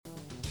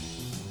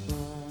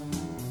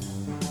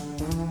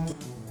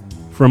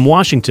From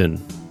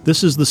Washington,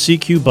 this is the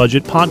CQ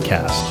Budget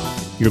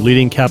Podcast, your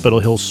leading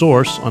Capitol Hill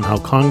source on how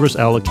Congress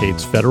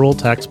allocates federal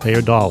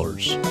taxpayer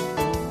dollars.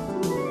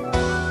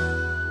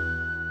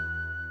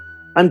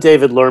 I'm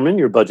David Lerman,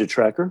 your budget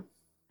tracker.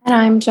 And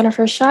I'm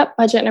Jennifer Shutt,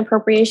 budget and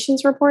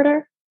appropriations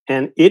reporter.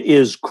 And it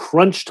is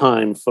crunch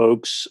time,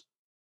 folks,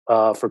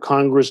 for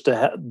Congress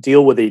to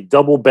deal with a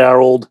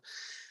double-barreled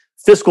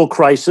fiscal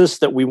crisis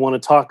that we want to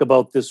talk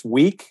about this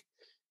week,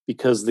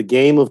 because the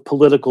game of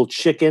political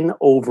chicken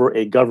over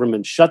a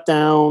government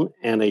shutdown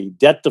and a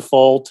debt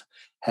default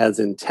has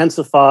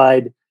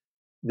intensified.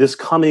 This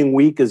coming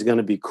week is going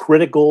to be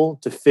critical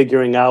to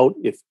figuring out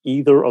if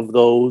either of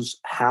those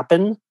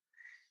happen.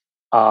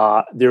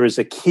 There is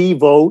a key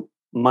vote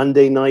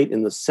Monday night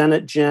in the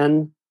Senate,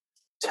 Jen.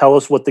 Tell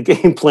us what the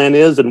game plan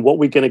is and what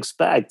we can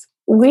expect.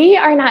 We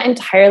are not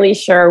entirely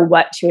sure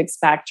what to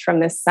expect from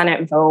this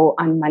Senate vote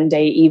on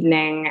Monday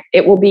evening.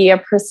 It will be a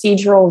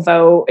procedural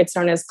vote. It's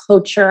known as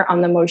cloture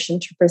on the motion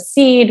to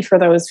proceed for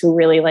those who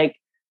really like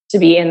to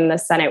be in the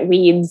Senate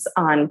weeds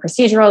on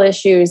procedural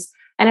issues.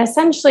 And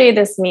essentially,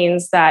 this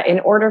means that in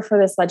order for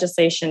this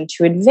legislation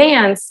to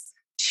advance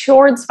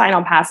towards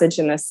final passage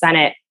in the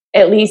Senate,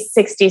 at least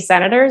 60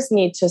 senators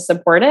need to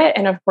support it.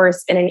 And of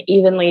course, in an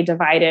evenly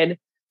divided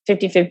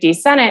 50-50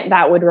 Senate,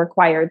 that would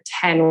require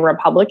 10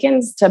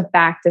 Republicans to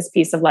back this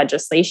piece of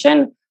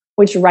legislation,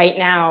 which right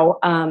now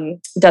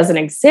doesn't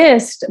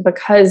exist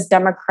because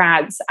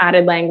Democrats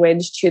added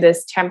language to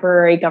this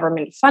temporary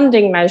government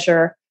funding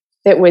measure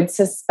that would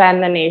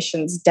suspend the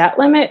nation's debt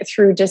limit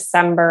through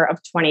December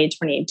of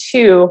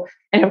 2022.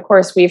 And of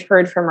course, we've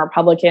heard from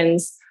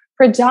Republicans,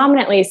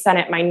 predominantly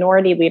Senate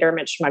Minority Leader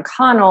Mitch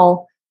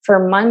McConnell,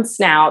 for months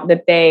now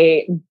that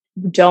they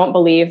don't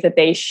believe that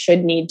they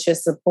should need to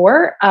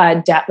support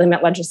debt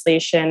limit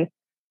legislation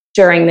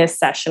during this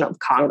session of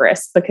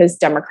Congress because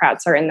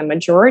Democrats are in the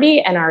majority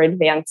and are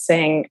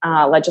advancing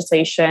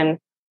legislation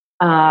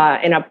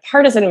in a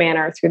partisan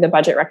manner through the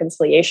budget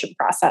reconciliation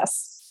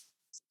process.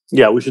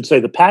 Yeah, we should say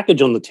the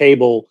package on the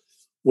table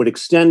would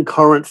extend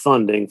current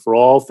funding for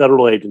all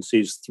federal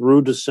agencies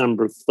through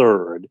December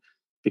 3rd,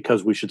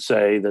 because we should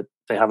say that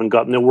they haven't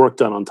gotten their work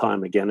done on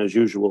time again, as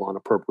usual, on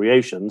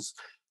appropriations.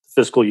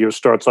 Fiscal year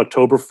starts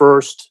October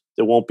 1st.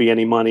 There won't be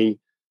any money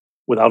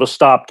without a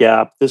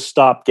stopgap. This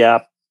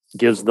stopgap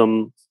gives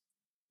them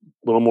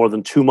a little more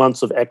than 2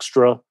 months of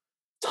extra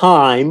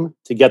time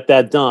to get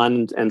that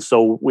done. And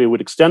so we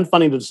would extend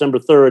funding to December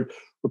 3rd.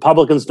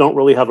 Republicans don't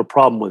really have a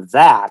problem with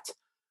that,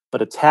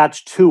 but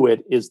attached to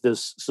it is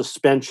this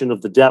suspension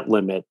of the debt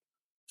limit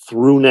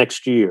through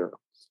next year.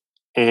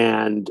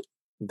 And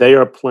they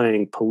are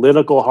playing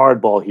political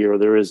hardball here.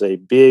 There is a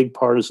big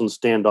partisan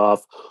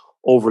standoff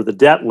over the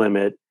debt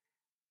limit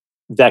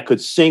that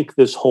could sink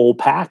this whole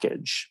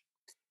package.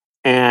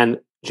 And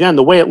Jen,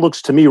 the way it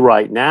looks to me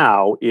right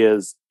now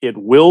is it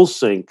will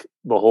sink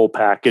the whole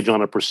package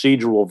on a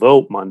procedural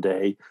vote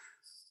Monday,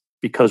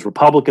 because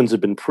Republicans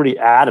have been pretty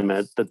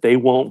adamant that they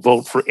won't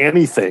vote for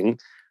anything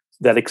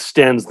that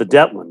extends the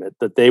debt limit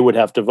that they would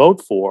have to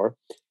vote for.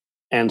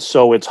 And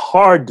so it's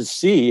hard to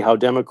see how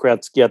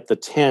Democrats get the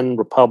 10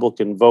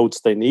 Republican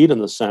votes they need in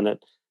the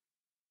Senate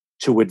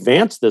to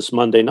advance this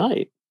Monday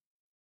night.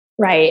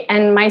 Right.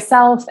 And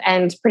myself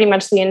and pretty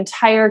much the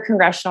entire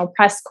congressional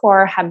press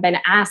corps have been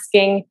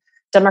asking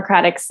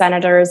Democratic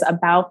senators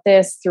about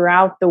this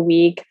throughout the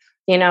week,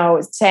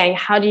 saying,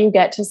 how do you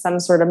get to some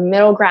sort of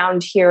middle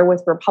ground here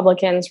with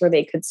Republicans where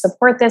they could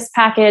support this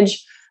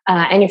package?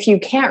 And if you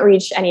can't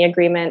reach any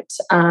agreement,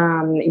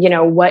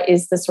 what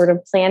is the sort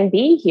of plan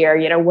B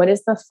here? What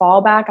is the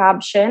fallback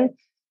option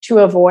to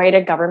avoid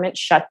a government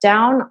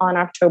shutdown on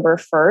October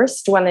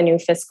 1st when the new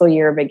fiscal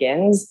year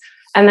begins?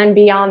 And then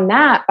beyond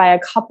that, by a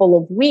couple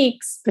of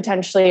weeks,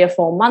 potentially a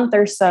full month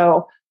or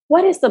so,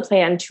 what is the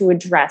plan to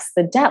address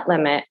the debt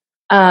limit?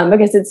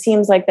 Because it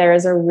seems like there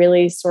is a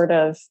really sort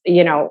of,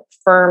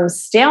 firm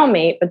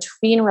stalemate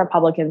between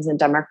Republicans and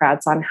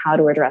Democrats on how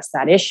to address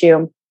that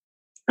issue.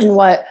 And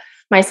what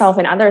myself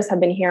and others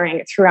have been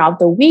hearing throughout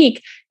the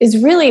week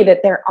is really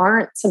that there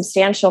aren't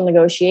substantial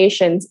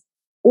negotiations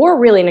or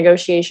really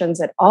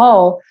negotiations at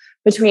all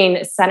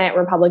between Senate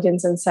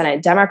Republicans and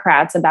Senate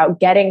Democrats about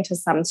getting to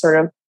some sort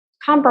of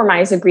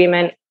compromise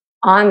agreement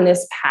on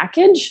this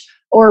package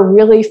or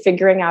really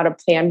figuring out a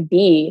plan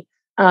B.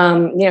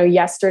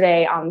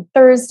 Yesterday on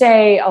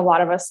Thursday, a lot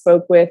of us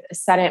spoke with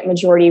Senate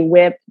Majority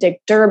Whip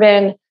Dick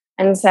Durbin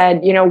and said,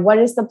 what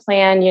is the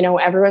plan?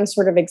 Everyone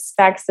sort of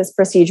expects this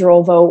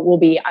procedural vote will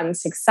be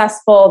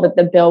unsuccessful, that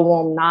the bill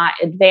will not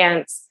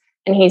advance.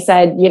 And he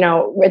said,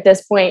 at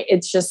this point,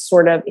 it's just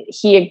sort of,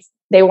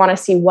 they want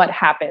to see what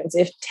happens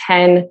if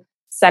 10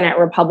 Senate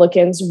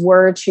Republicans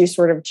were to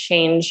sort of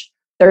change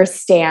their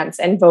stance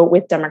and vote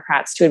with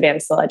Democrats to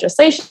advance the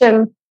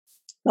legislation.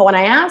 But when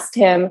I asked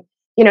him,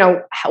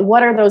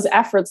 what are those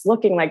efforts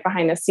looking like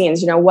behind the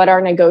scenes? What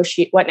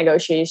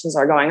negotiations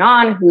are going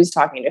on? Who's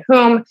talking to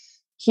whom?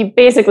 He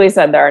basically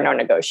said there are no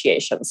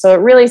negotiations. So it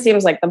really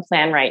seems like the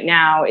plan right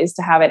now is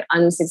to have an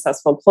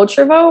unsuccessful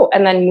cloture vote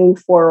and then move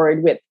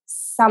forward with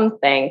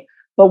something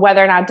But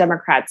whether or not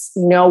Democrats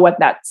know what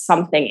that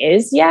something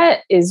is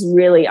yet is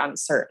really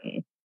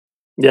uncertain.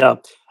 Yeah.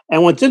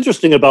 And what's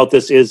interesting about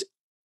this is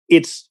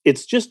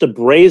it's just a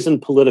brazen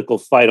political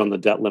fight on the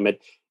debt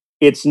limit.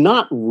 It's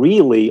not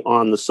really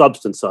on the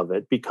substance of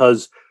it,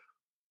 because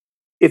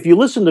if you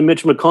listen to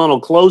Mitch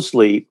McConnell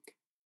closely,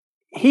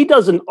 he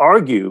doesn't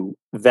argue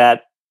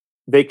that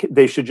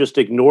they should just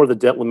ignore the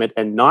debt limit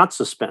and not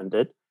suspend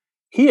it.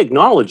 He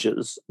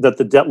acknowledges that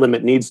the debt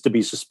limit needs to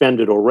be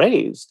suspended or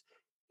raised.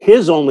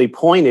 His only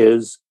point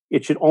is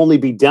it should only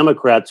be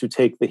Democrats who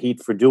take the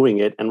heat for doing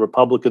it, and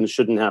Republicans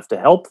shouldn't have to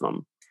help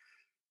them.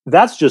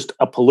 That's just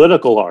a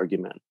political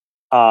argument.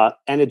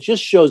 And it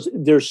just shows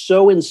they're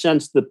so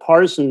incensed that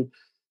partisan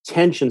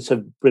tensions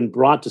have been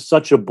brought to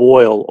such a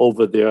boil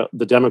over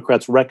the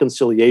Democrats'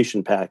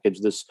 reconciliation package,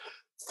 this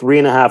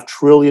 $3.5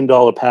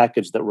 trillion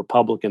package that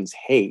Republicans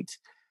hate.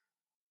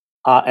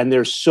 And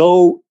they're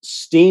so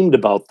steamed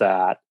about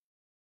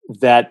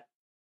that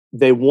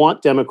they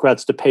want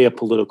Democrats to pay a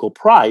political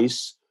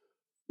price,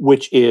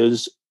 which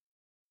is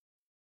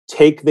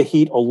take the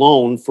heat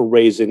alone for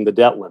raising the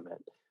debt limit.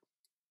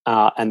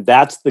 And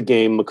that's the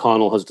game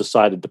McConnell has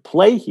decided to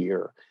play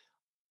here.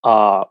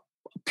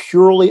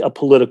 Purely a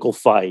political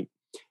fight.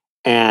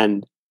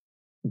 And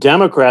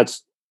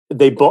Democrats,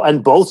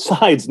 both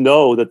sides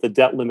know that the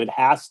debt limit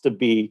has to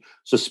be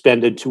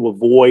suspended to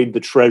avoid the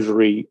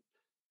Treasury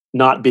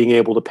not being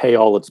able to pay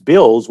all its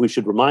bills. We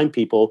should remind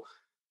people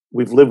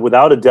we've lived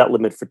without a debt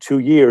limit for 2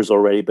 years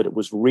already, but it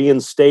was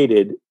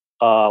reinstated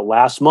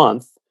last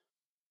month.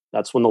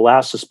 That's when the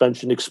last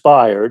suspension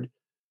expired.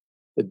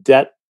 The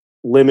debt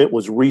limit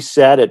was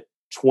reset at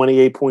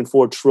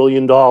 $28.4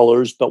 trillion,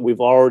 but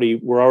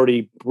we're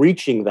already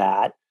breaching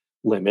that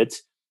limit.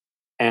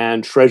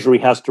 And Treasury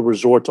has to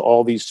resort to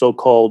all these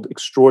so-called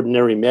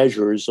extraordinary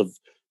measures of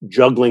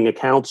juggling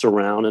accounts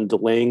around and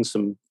delaying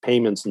some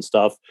payments and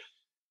stuff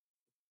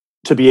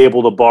to be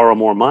able to borrow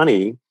more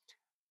money.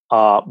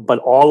 But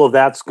all of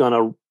that's going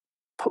to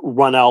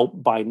run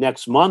out by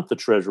next month, the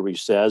Treasury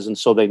says. And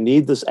so they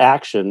need this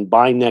action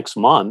by next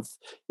month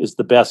is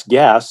the best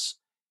guess.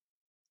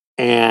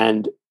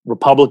 And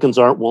Republicans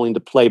aren't willing to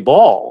play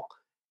ball.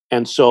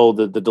 And so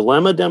the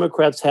dilemma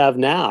Democrats have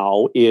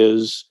now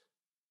is,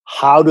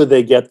 how do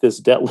they get this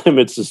debt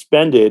limit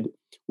suspended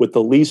with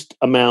the least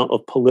amount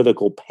of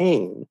political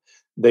pain?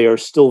 They are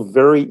still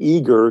very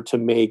eager to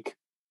make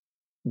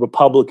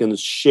Republicans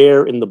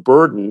share in the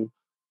burden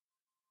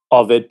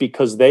of it,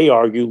 because they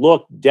argue,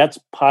 look, debt's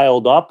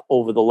piled up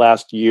over the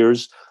last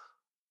years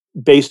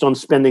based on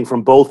spending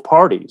from both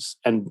parties,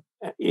 and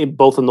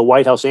both in the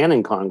White House and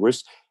in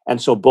Congress.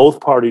 And so both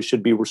parties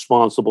should be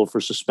responsible for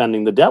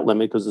suspending the debt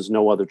limit because there's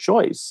no other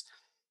choice.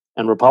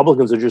 And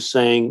Republicans are just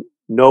saying,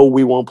 no,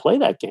 we won't play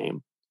that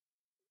game.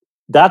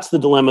 That's the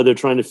dilemma they're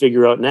trying to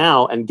figure out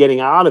now, and getting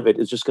out of it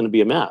is just going to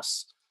be a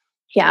mess.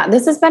 Yeah,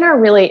 this has been a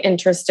really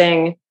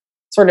interesting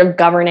sort of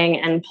governing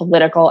and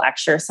political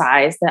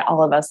exercise that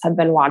all of us have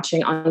been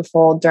watching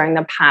unfold during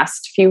the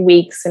past few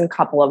weeks and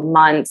couple of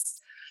months.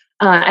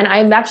 And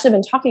I've actually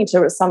been talking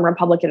to some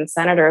Republican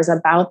senators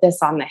about this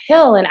on the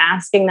Hill and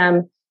asking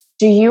them,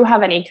 do you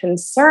have any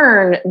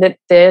concern that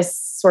this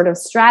sort of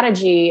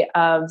strategy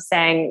of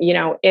saying,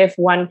 if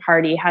one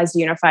party has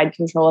unified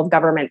control of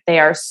government, they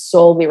are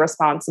solely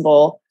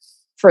responsible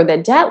for the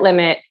debt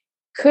limit,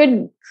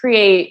 could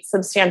create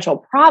substantial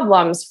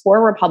problems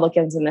for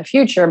Republicans in the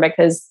future?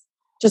 Because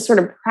just sort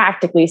of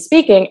practically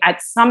speaking, at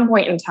some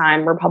point in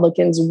time,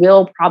 Republicans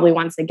will probably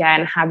once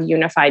again have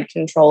unified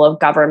control of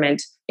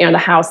government, the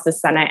House, the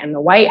Senate, and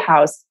the White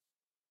House.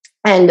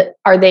 And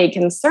are they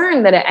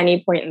concerned that at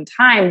any point in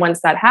time,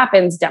 once that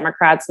happens,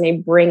 Democrats may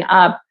bring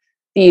up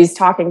these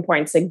talking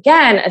points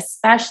again,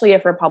 especially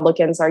if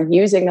Republicans are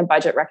using the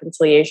budget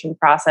reconciliation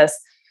process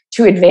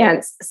to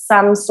advance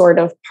some sort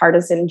of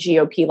partisan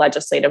GOP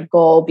legislative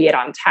goal, be it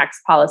on tax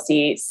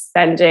policy,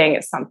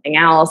 spending, something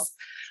else.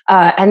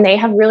 And they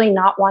have really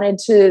not wanted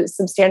to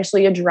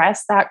substantially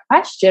address that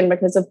question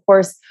because, of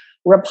course,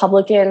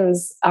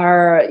 Republicans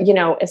are,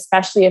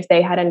 especially if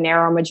they had a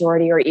narrow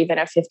majority or even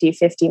a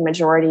 50-50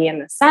 majority in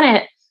the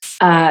Senate,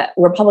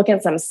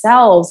 Republicans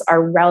themselves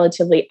are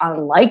relatively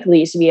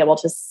unlikely to be able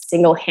to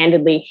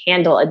single-handedly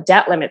handle a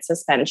debt limit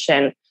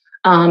suspension.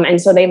 And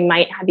so they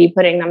might be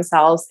putting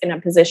themselves in a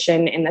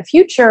position in the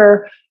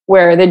future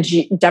where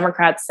the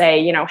Democrats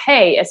say,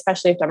 hey,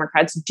 especially if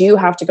Democrats do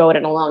have to go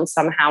it alone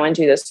somehow and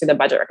do this through the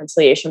budget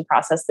reconciliation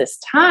process this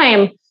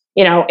time,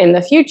 in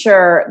the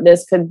future,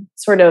 this could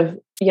sort of,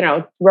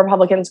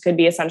 Republicans could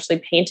be essentially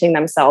painting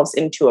themselves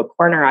into a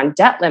corner on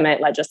debt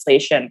limit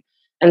legislation.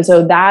 And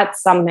so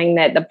that's something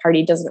that the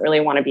party doesn't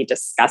really want to be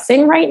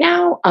discussing right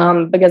now,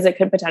 because it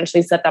could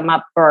potentially set them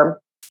up for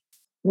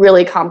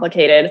really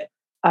complicated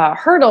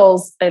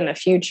hurdles in the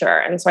future.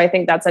 And so I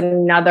think that's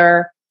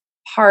another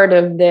part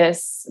of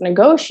this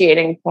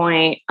negotiating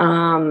point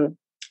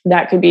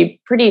that could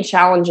be pretty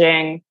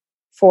challenging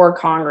for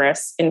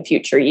Congress in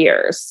future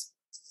years.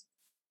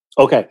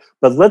 Okay,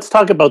 but let's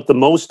talk about the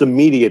most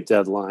immediate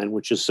deadline,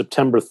 which is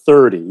September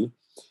 30,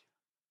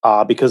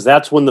 because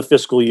that's when the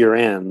fiscal year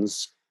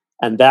ends.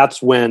 And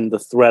that's when the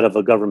threat of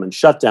a government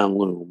shutdown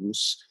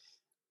looms.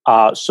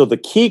 So the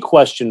key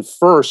question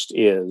first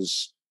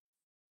is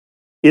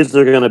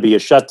there going to be a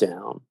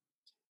shutdown?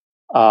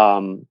 I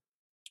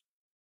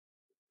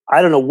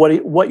don't know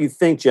what you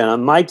think, Jenna.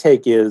 My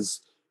take is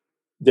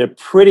they're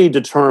pretty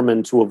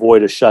determined to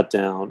avoid a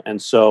shutdown.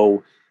 And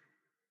so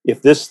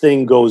if this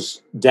thing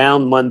goes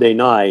down Monday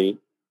night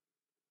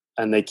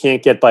and they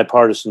can't get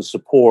bipartisan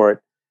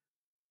support,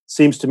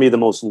 seems to me the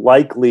most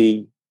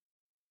likely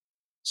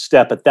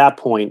step at that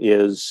point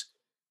is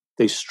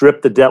they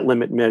strip the debt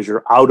limit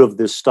measure out of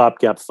this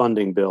stopgap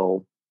funding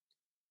bill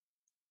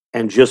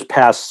and just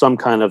pass some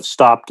kind of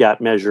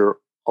stopgap measure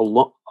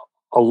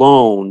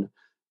alone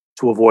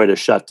to avoid a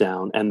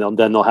shutdown. And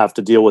then they'll have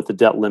to deal with the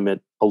debt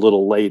limit a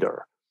little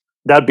later.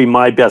 That'd be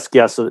my best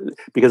guess,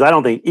 because I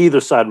don't think either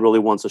side really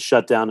wants a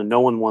shutdown, and no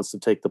one wants to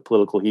take the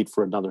political heat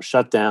for another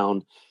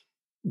shutdown.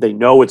 They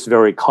know it's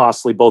very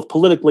costly, both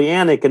politically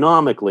and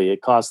economically.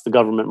 It costs the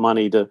government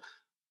money to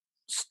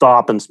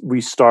stop and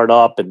restart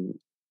up and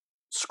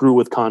screw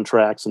with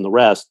contracts and the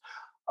rest.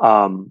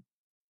 And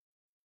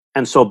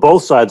so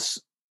both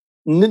sides,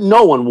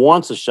 no one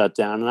wants a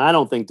shutdown. And I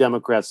don't think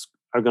Democrats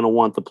are going to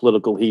want the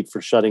political heat for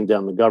shutting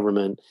down the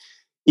government,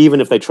 even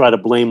if they try to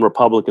blame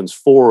Republicans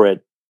for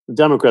it. The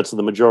Democrats are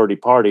the majority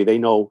party. They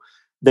know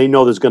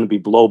there's going to be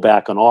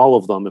blowback on all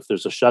of them if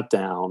there's a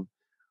shutdown.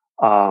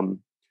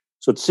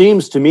 So it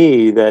seems to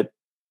me that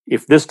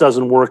if this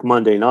doesn't work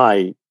Monday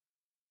night,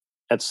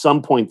 at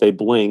some point they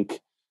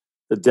blink,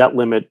 the debt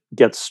limit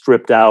gets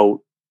stripped out,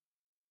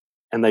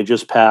 and they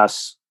just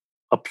pass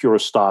a pure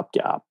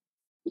stopgap.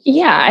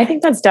 Yeah, I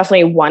think that's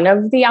definitely one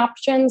of the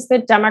options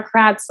that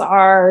Democrats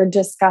are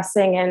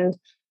discussing and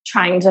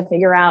trying to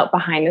figure out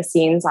behind the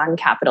scenes on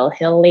Capitol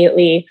Hill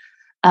lately.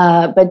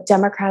 But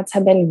Democrats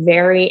have been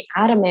very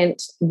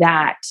adamant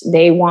that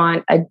they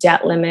want a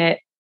debt limit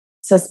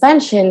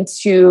suspension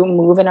to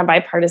move in a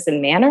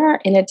bipartisan manner,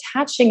 and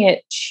attaching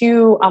it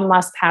to a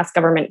must-pass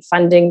government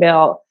funding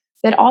bill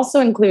that also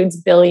includes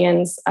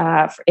billions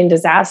in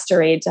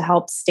disaster aid to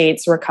help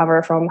states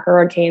recover from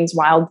hurricanes,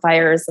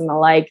 wildfires, and the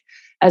like,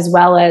 as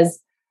well as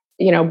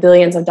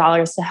billions of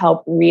dollars to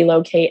help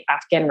relocate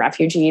Afghan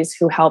refugees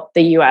who helped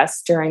the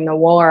U.S. during the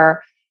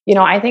war.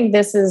 I think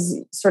this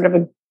is sort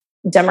of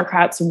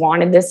Democrats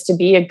wanted this to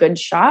be a good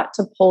shot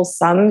to pull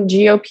some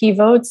GOP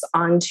votes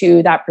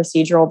onto that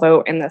procedural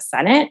vote in the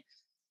Senate.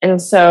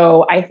 And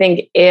so I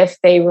think if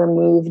they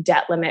remove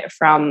debt limit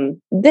from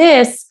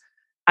this,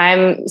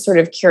 I'm sort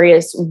of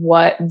curious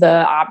what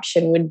the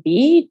option would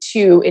be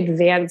to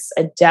advance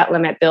a debt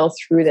limit bill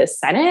through the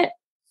Senate.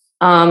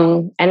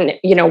 And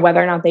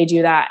whether or not they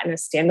do that in a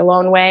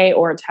standalone way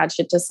or attach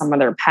it to some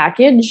other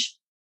package.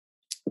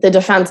 The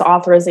defense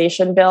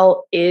authorization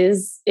bill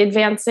is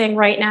advancing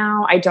right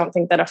now. I don't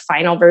think that a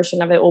final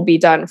version of it will be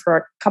done for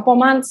a couple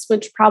months,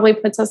 which probably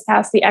puts us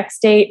past the X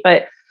date.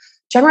 But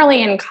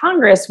generally in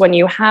Congress, when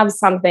you have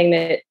something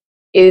that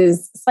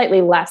is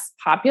slightly less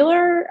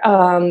popular,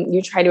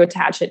 you try to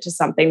attach it to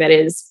something that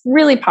is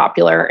really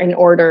popular in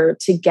order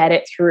to get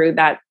it through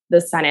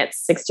the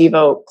Senate's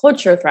 60-vote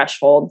cloture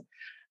threshold.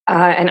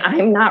 And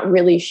I'm not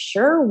really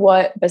sure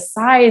what,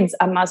 besides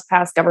a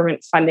must-pass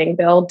government funding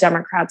bill,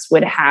 Democrats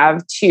would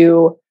have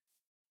to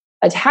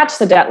attach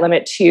the debt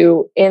limit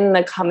to in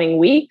the coming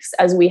weeks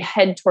as we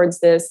head towards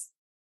this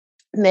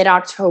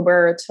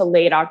mid-October to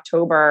late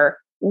October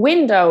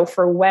window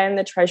for when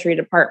the Treasury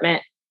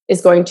Department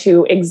is going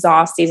to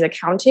exhaust these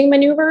accounting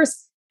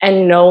maneuvers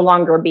and no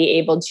longer be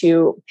able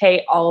to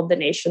pay all of the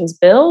nation's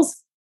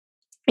bills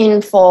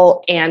in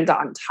full and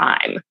on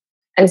time.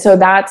 And so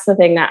that's the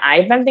thing that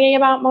I've been thinking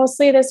about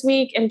mostly this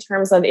week in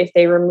terms of if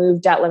they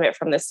remove debt limit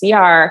from the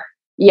CR,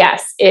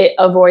 yes, it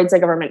avoids a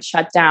government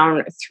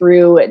shutdown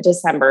through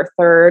December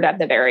 3rd at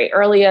the very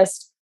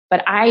earliest.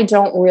 But I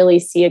don't really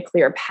see a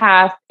clear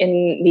path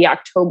in the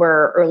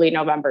October, early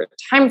November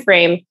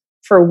timeframe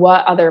for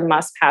what other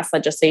must-pass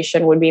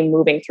legislation would be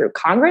moving through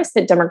Congress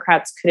that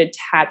Democrats could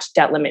attach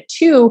debt limit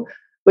to,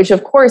 which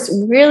of course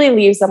really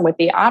leaves them with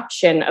the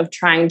option of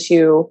trying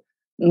to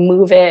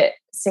move it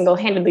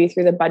single-handedly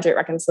through the budget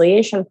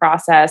reconciliation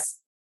process,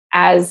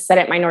 as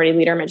Senate Minority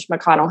Leader Mitch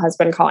McConnell has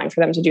been calling for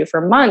them to do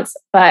for months.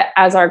 But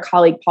as our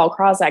colleague Paul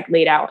Krawczak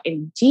laid out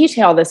in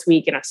detail this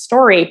week in a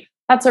story,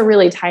 that's a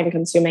really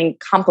time-consuming,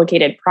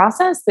 complicated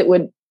process that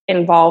would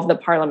involve the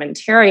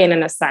parliamentarian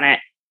in the Senate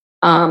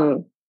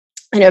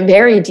in a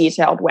very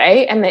detailed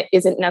way, and that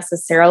isn't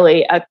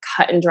necessarily a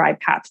cut and dry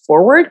path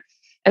forward.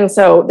 And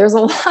so there's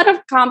a lot of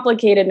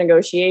complicated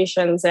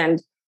negotiations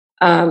and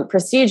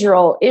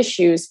procedural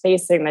issues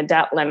facing the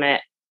debt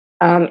limit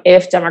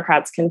if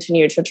Democrats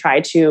continue to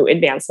try to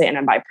advance it in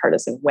a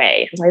bipartisan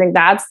way. And so I think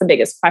that's the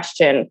biggest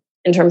question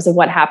in terms of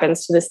what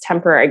happens to this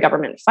temporary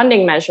government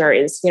funding measure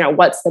is,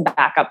 what's the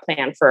backup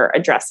plan for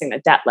addressing the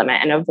debt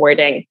limit and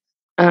avoiding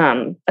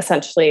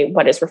essentially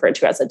what is referred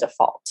to as a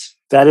default?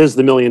 That is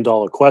the $1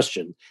 million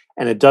question.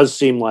 And it does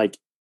seem like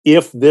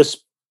if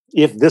this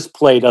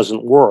play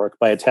doesn't work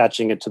by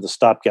attaching it to the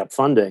stopgap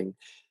funding,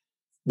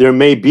 there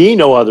may be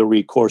no other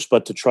recourse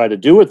but to try to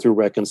do it through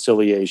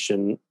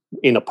reconciliation,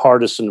 in a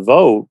partisan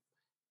vote,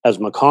 as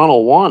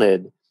McConnell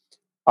wanted.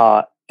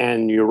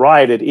 And you're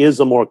right, it is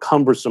a more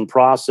cumbersome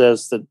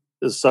process that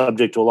is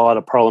subject to a lot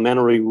of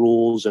parliamentary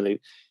rules, and it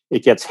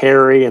gets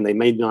hairy, and they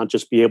may not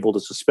just be able to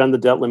suspend the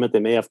debt limit. They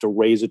may have to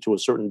raise it to a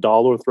certain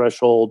dollar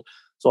threshold.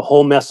 It's a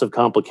whole mess of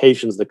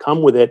complications that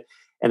come with it,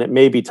 and it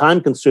may be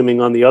time consuming.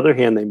 On the other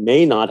hand, they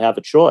may not have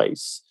a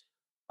choice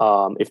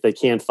if they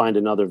can't find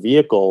another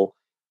vehicle.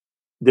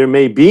 There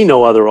may be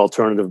no other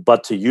alternative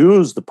but to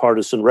use the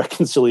partisan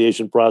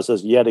reconciliation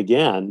process yet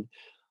again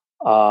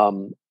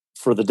for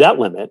the debt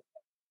limit.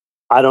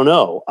 I don't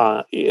know.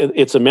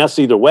 It's a mess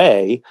either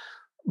way.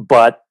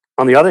 But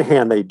on the other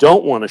hand, they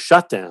don't want to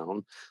shut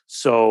down.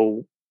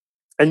 So,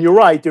 and you're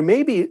right, there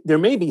may be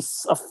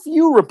a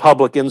few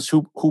Republicans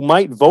who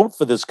might vote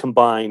for this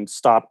combined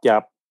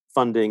stopgap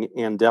funding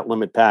and debt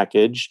limit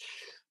package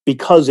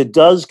because it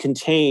does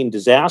contain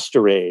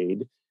disaster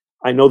aid.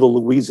 I know the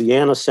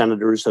Louisiana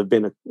senators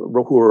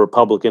who are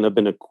Republican have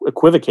been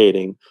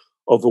equivocating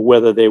over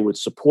whether they would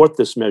support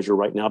this measure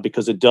right now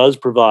because it does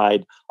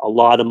provide a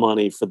lot of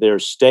money for their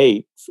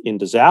state in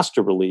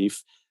disaster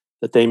relief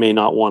that they may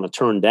not want to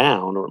turn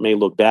down, or it may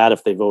look bad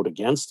if they vote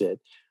against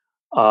it.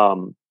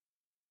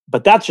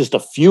 But that's just a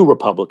few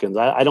Republicans.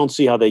 I don't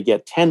see how they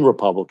get 10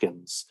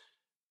 Republicans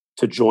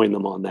to join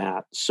them on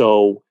that.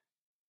 So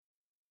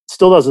it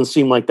still doesn't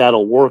seem like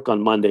that'll work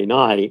on Monday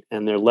night,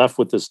 and they're left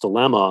with this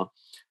dilemma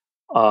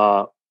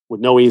with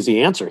no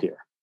easy answer here.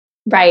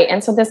 Right.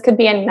 And so this could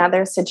be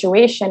another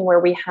situation where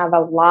we have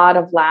a lot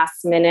of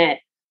last minute,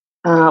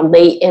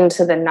 late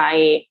into the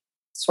night,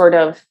 sort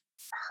of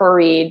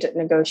hurried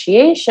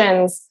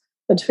negotiations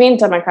between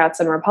Democrats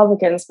and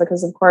Republicans,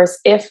 because, of course,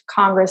 if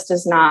Congress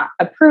does not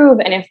approve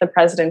and if the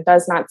president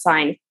does not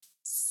sign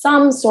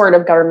some sort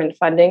of government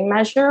funding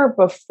measure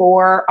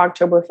before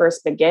October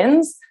 1st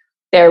begins,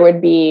 there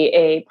would be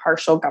a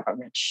partial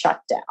government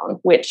shutdown,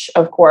 which,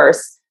 of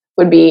course,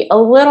 would be a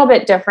little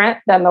bit different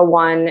than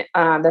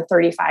the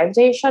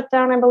 35-day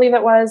shutdown, I believe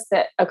it was,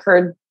 that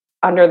occurred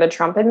under the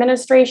Trump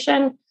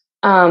administration,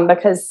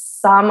 because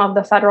some of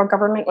the federal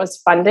government was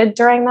funded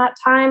during that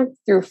time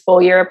through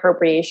full year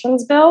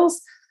appropriations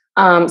bills.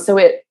 So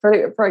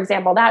for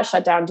example, that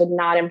shutdown did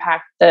not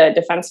impact the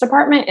Defense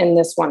Department, and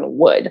this one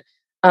would.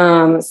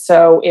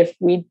 So if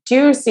we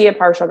do see a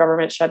partial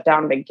government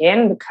shutdown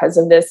begin because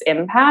of this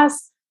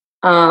impasse,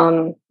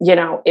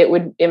 it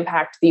would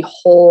impact the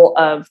whole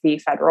of the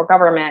federal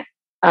government,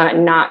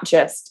 not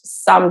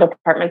just some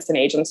departments and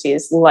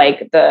agencies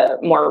like the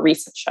more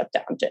recent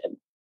shutdown did.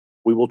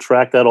 We will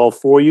track that all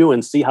for you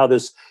and see how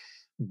this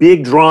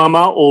big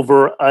drama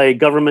over a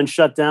government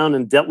shutdown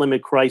and debt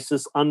limit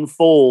crisis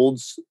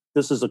unfolds.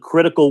 This is a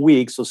critical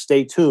week, so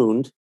stay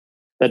tuned.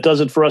 That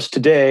does it for us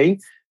today.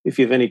 If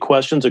you have any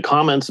questions or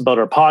comments about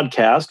our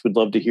podcast, we'd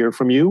love to hear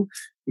from you.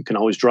 You can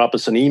always drop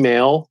us an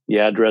email. The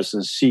address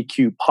is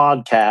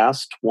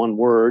cqpodcast, one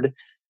word,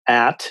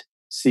 at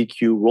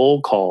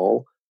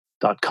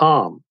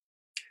cqrollcall.com.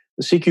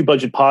 The CQ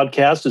Budget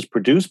Podcast is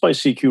produced by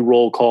CQ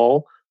Roll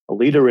Call, a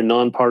leader in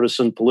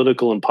nonpartisan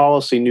political and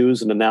policy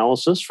news and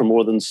analysis for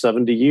more than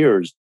 70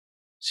 years.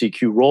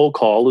 CQ Roll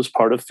Call is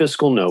part of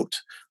Fiscal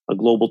Note, a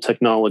global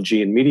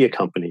technology and media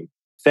company.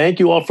 Thank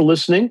you all for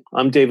listening.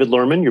 I'm David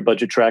Lerman, your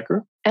budget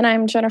tracker. And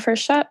I'm Jennifer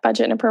Shutt,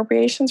 budget and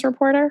appropriations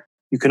reporter.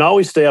 You can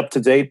always stay up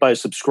to date by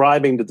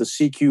subscribing to the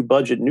CQ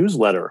Budget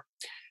newsletter.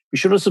 Be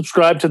sure to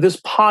subscribe to this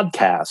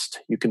podcast.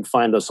 You can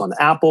find us on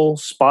Apple,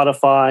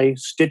 Spotify,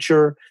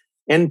 Stitcher,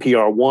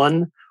 NPR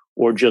One,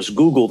 or just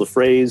Google the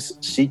phrase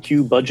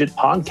CQ Budget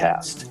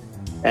Podcast.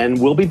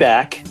 And we'll be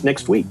back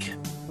next week.